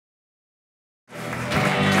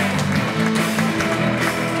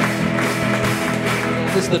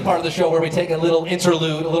This is the part of the show where we take a little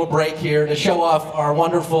interlude, a little break here to show off our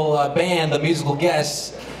wonderful band, the musical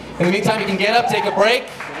guests. In the meantime, you can get up, take a break,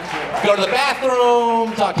 go to the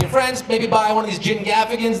bathroom, talk to your friends, maybe buy one of these gin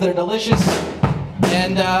gaffigans. They're delicious.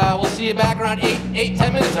 And we'll see you back around 10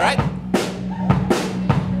 minutes, all right?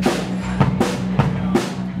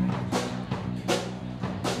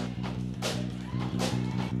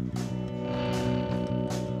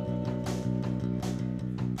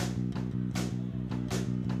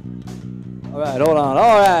 All right, hold on.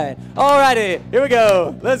 All right. All righty. Here we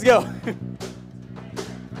go. Let's go.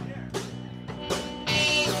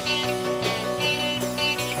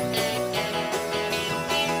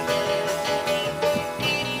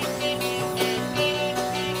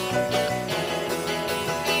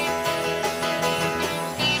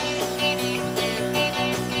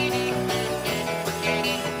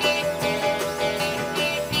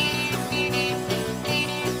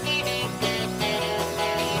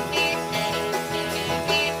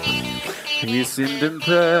 You seemed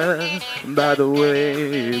impressed by the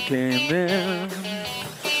way you came in.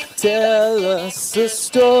 Tell us a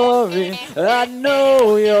story, I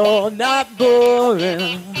know you're not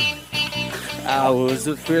boring. I was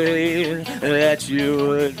afraid that you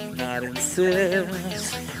would not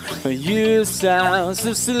insist. You sound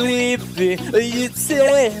so sleepy, you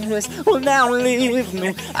tears will now leave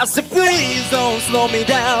me. I said please don't slow me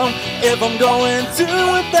down if I'm going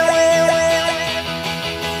to bed.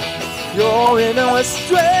 You're in a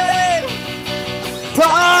strange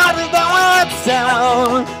part of our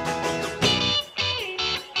town.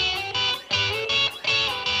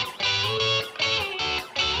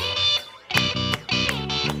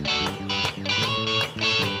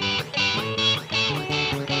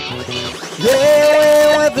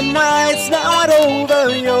 Yeah, the night's not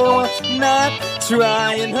over, you're not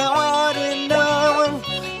trying hard enough.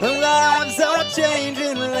 Lives are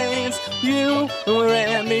changing lanes, you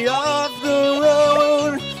ran me off the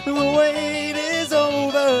road. The wait is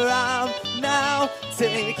over, I'm now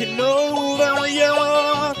taking over.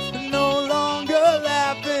 You're no longer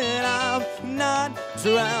laughing, I'm not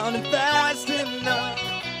drowning fast enough.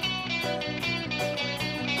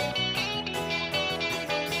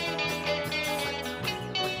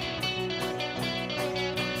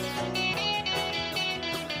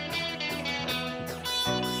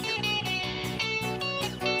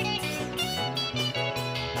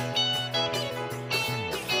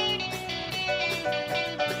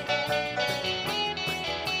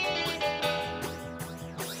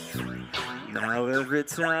 Now every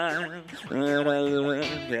time that I look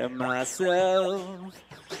at myself,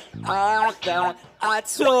 I thought I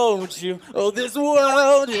told you, oh, this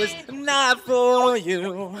world is not for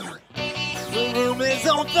you. The room is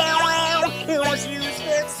on fire, and she's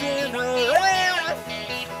fixing her hair.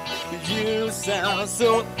 You sound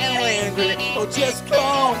so angry, oh, just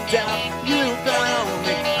calm down, you found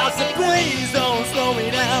me. I said, please don't slow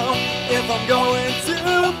me down if I'm going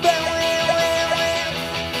to bed.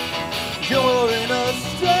 You're in a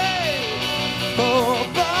strange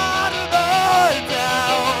part of our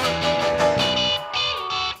town.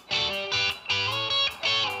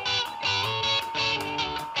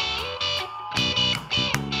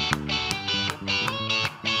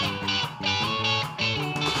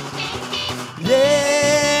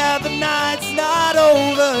 Yeah, the night's not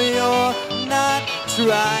over, you're not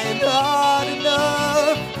trying